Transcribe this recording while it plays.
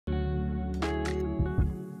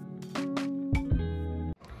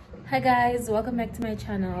Hi guys, welcome back to my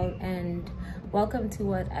channel and welcome to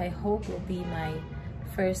what I hope will be my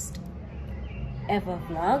first ever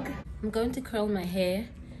vlog. I'm going to curl my hair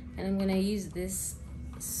and I'm gonna use this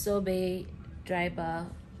Sobe dry bar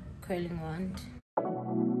curling wand.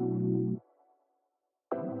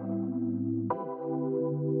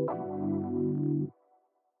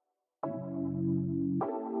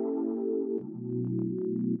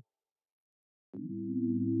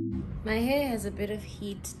 My hair has a bit of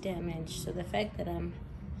heat damage, so the fact that I'm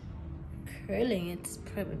curling it is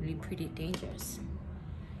probably pretty dangerous.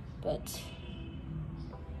 But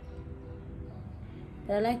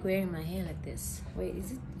I like wearing my hair like this. Wait,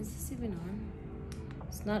 is this even on?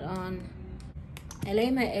 It's not on. I lay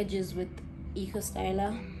my edges with Eco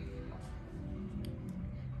Styler.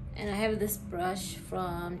 And I have this brush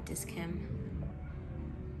from Discam.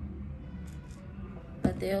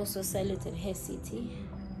 But they also sell it at Haircity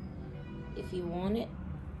if you want it.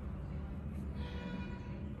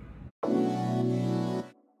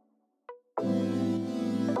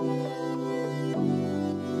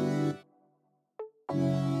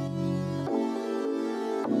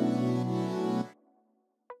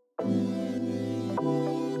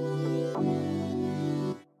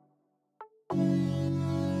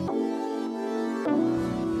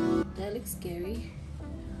 That looks scary.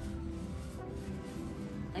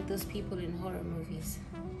 Like those people in horror movies.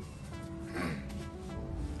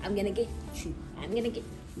 I'm gonna get you. I'm gonna get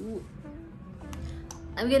you.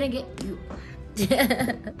 I'm gonna get you.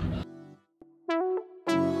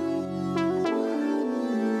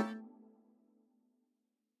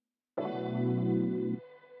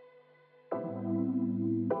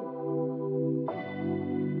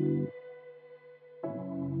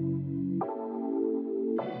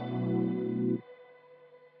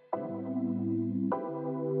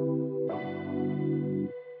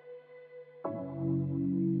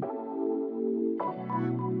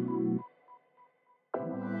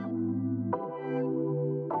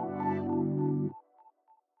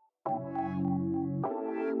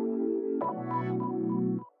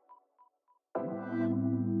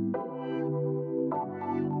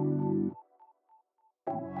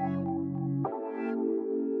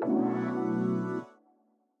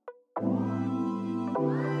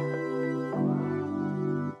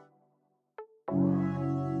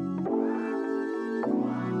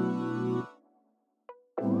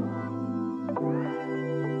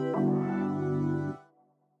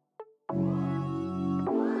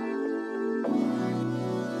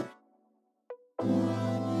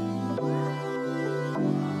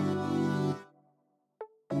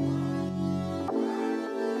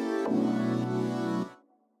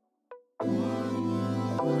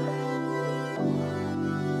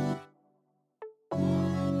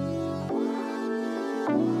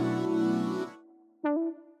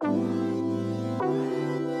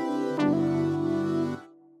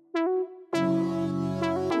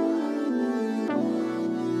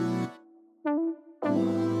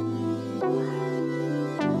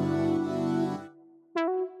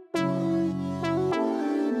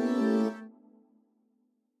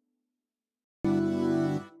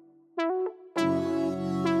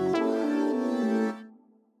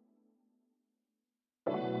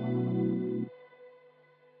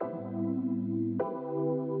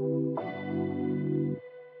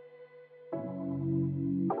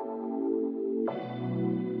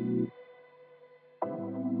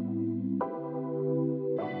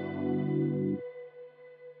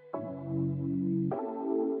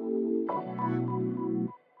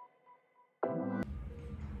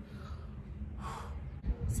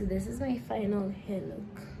 So this is my final hair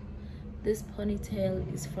look. This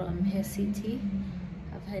ponytail is from Haircity.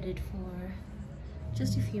 I've had it for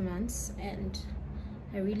just a few months and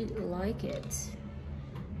I really like it.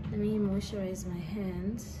 Let me moisturize my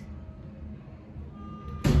hands.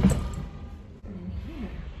 And here,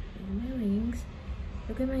 my rings.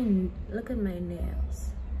 Look at my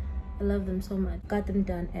nails. I love them so much. Got them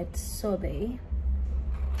done at Sobe.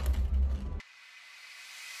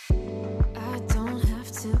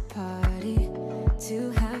 To party,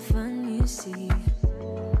 to have fun, you see.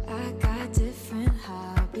 I got different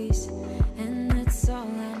hobbies, and that's all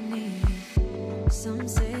I need. Some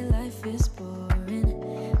say life is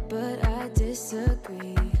boring, but I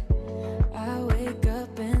disagree. I wake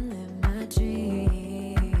up and live my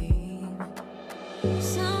dream.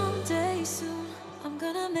 Someday soon, I'm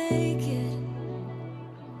gonna make it.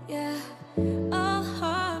 Yeah, all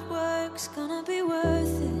hard work's gonna be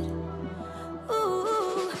worth it.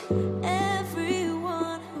 They don't know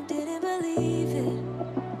what they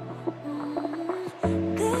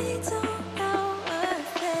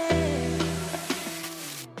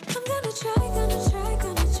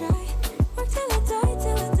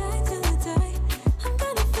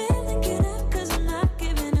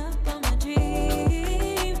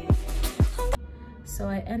So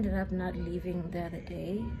I ended up not leaving the other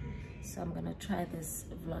day, so I'm gonna try this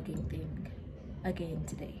vlogging thing again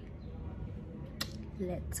today.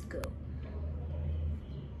 Let's go.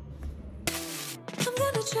 I'm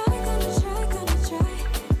gonna try, gonna try, gonna try.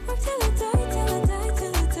 Work till I die, till I die,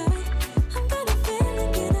 till I die. I'm gonna fail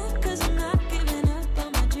and get up, 'cause I'm not giving up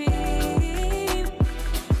on my dream.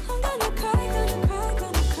 I'm gonna cry, gonna cry,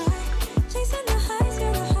 gonna cry. Chasing the highs,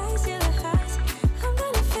 yeah, the highs, yeah, the highs. I'm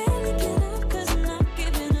gonna fail and get up, 'cause I'm not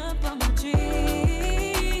giving up on my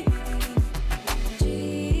dream.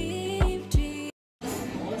 Dream, dream.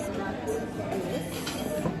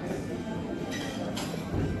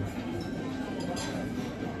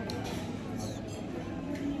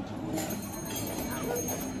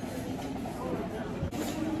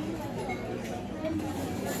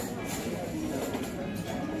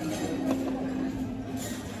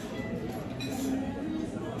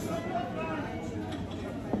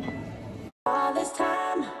 All this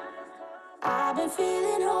time, I've been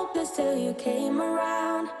feeling hopeless till you came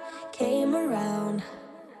around, came around.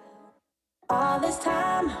 All this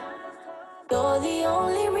time, you're the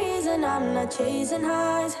only reason I'm not chasing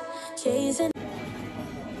highs, chasing.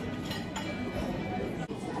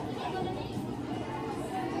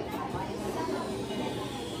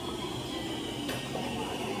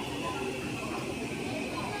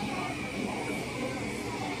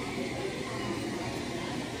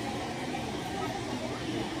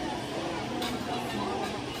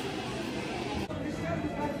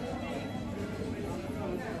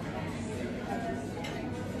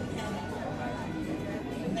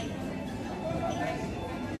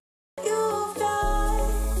 You've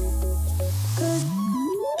done, 'cause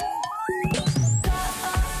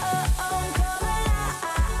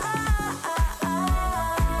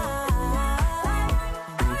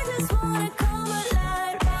I just wanna come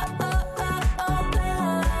alive,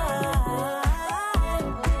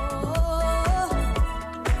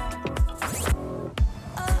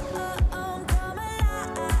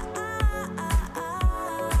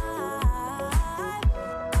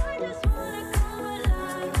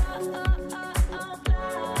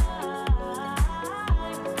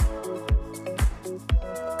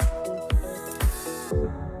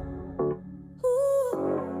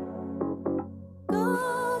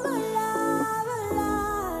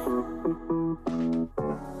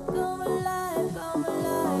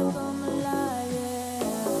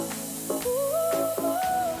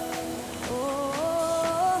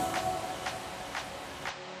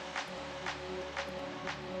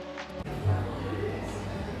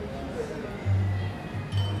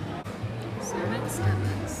 So I'm at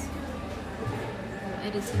Starbucks. I'm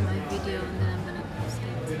editing my video and then I'm gonna post it.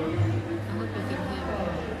 I hope you can hear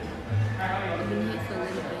me. I've been here for a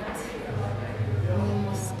little bit. I'm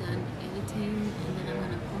almost done editing and then I'm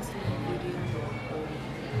gonna post my video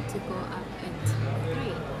to go up at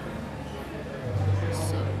 3.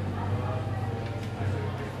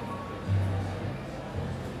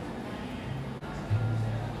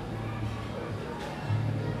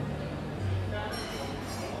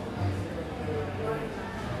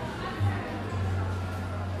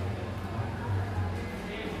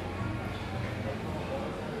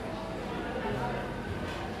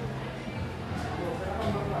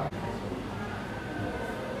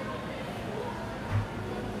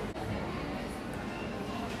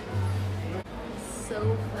 So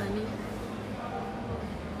funny.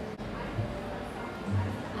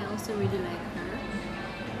 I also really like